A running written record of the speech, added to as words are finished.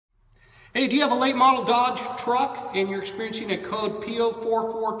Hey, do you have a late model Dodge truck and you're experiencing a code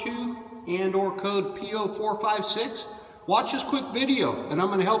P0442 and or code P0456? Watch this quick video and I'm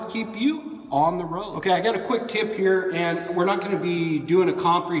going to help keep you on the road. Okay, I got a quick tip here, and we're not going to be doing a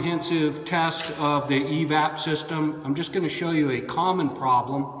comprehensive test of the evap system. I'm just going to show you a common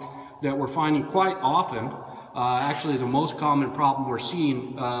problem that we're finding quite often. Actually, the most common problem we're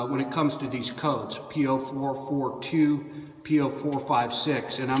seeing when it comes to these codes, P0442,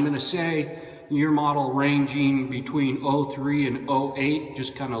 P0456, and I'm going to say year model ranging between 03 and 08,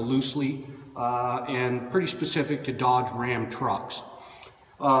 just kind of loosely, and pretty specific to Dodge Ram trucks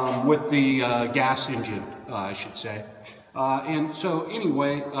with the gas engine, I should say. And so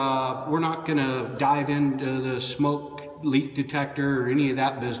anyway, we're not going to dive into the smoke leak detector or any of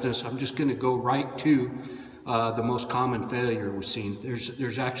that business. I'm just going to go right to the most common failure we've seen.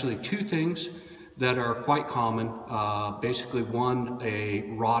 There's actually two things that are quite common. Basically, one, a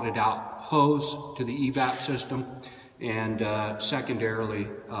rotted out hose to the evap system, and secondarily,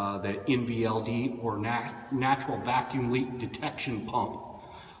 the NVLD or natural vacuum leak detection pump,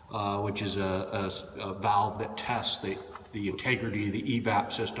 which is a valve that tests the integrity of the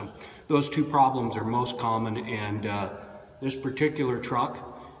evap system. Those two problems are most common, and this particular truck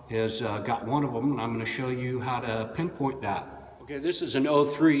has got one of them, and I'm going to show you how to pinpoint that. Okay, this is an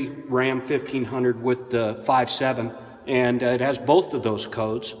 03 Ram 1500 with the 5.7, and it has both of those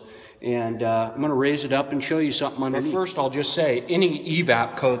codes. And I'm going to raise it up and show you something underneath. But first, I'll just say, any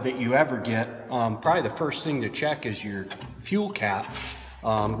evap code that you ever get, probably the first thing to check is your fuel cap.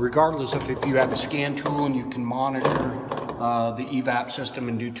 Regardless of if you have a scan tool and you can monitor the evap system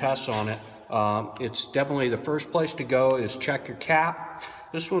and do tests on it, it's definitely the first place to go is check your cap.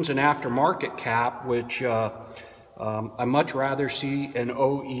 This one's an aftermarket cap, which I much rather see an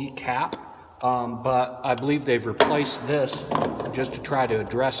OE cap, but I believe they've replaced this just to try to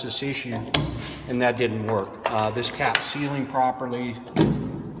address this issue, and that didn't work. This cap's sealing properly,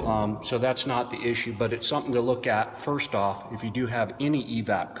 so that's not the issue, but it's something to look at first off. If you do have any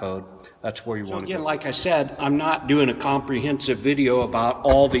evap code, that's where you want to go. Again, like I said, I'm not doing a comprehensive video about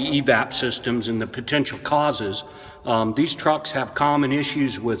all the evap systems and the potential causes. These trucks have common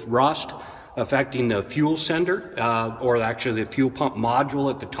issues with rust affecting the fuel sender, or actually the fuel pump module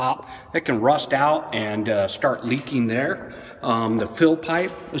at the top. It can rust out and start leaking there. The fill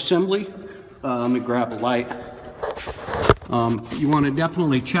pipe assembly, let me grab a light. You want to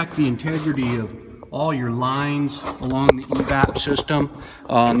definitely check the integrity of all your lines along the evap system.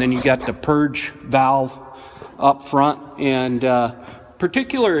 Then you got the purge valve up front, and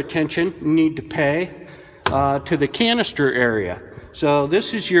particular attention you need to pay to the canister area. So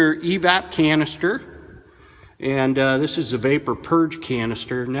this is your evap canister, and this is the vapor purge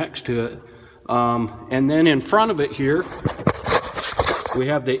canister next to it. And then in front of it here, we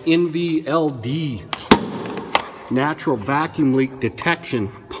have the NVLD, natural vacuum leak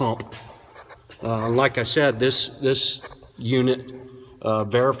detection pump. Like I said, this unit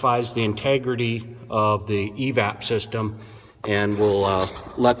verifies the integrity of the evap system and will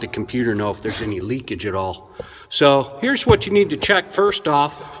let the computer know if there's any leakage at all. So here's what you need to check first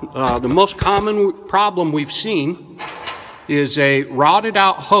off. The most common problem we've seen is a rotted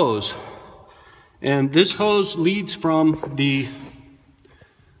out hose. And this hose leads from the,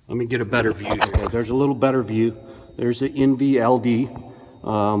 let me get a better view here. There's a little better view. There's the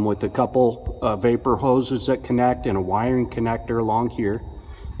NVLD with a couple vapor hoses that connect and a wiring connector along here.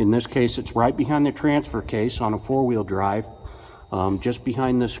 In this case, it's right behind the transfer case on a four-wheel drive, just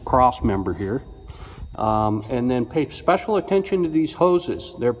behind this cross member here. And then pay special attention to these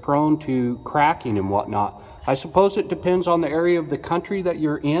hoses. They're prone to cracking and whatnot. I suppose it depends on the area of the country that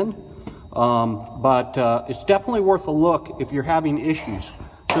you're in, but it's definitely worth a look if you're having issues.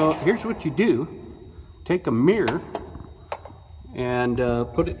 So here's what you do. Take a mirror and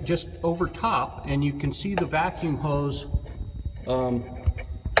put it just over top, and you can see the vacuum hose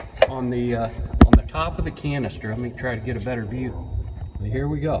on the top of the canister. Let me try to get a better view. Here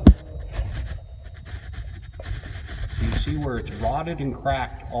we go. You see where it's rotted and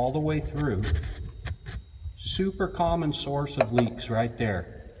cracked all the way through. Super common source of leaks right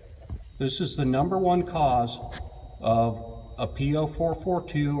there. This is the #1 cause of a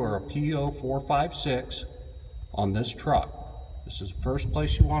P0442 or a P0456 on this truck. This is the first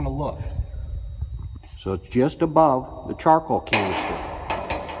place you want to look. So it's just above the charcoal canister.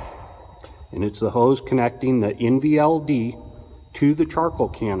 And it's the hose connecting the NVLD to the charcoal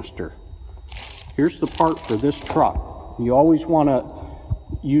canister. Here's the part for this truck. You always want to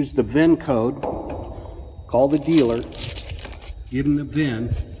use the VIN code, call the dealer, give them the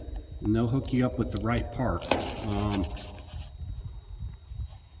VIN, and they'll hook you up with the right part.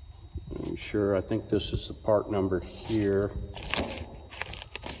 sure. I think this is the part number here.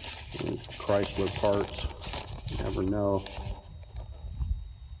 Chrysler parts, you never know.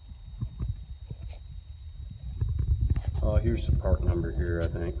 Oh, here's the part number here, I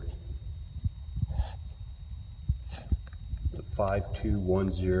think. The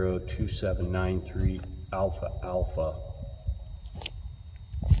 52102793 Alpha Alpha.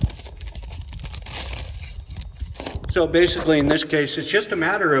 So basically in this case, it's just a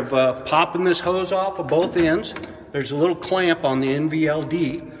matter of popping this hose off of both ends. There's a little clamp on the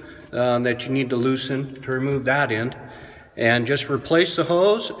NVLD that you need to loosen to remove that end. And just replace the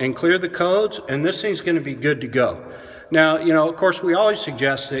hose and clear the codes, and this thing's going to be good to go. Now, you know, of course, we always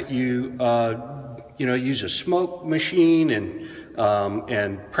suggest that you, use a smoke machine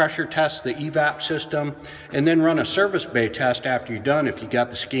and pressure test the evap system, and then run a service bay test after you're done if you got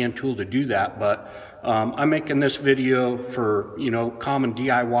the scan tool to do that. But I'm making this video for, common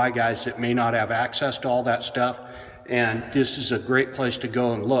DIY guys that may not have access to all that stuff, and this is a great place to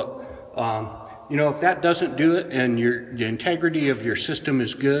go and look. If that doesn't do it and the integrity of your system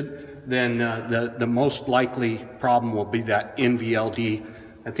is good, then the most likely problem will be that NVLD.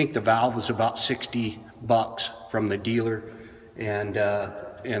 I think the valve is about $60 from the dealer, and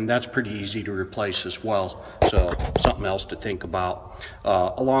that's pretty easy to replace as well. So something else to think about,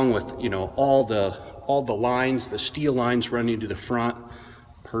 along with all the lines, the steel lines running to the front,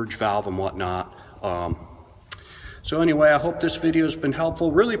 purge valve and whatnot. So anyway, I hope this video has been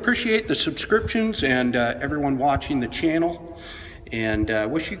helpful. Really appreciate the subscriptions and everyone watching the channel, and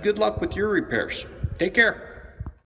wish you good luck with your repairs. Take care.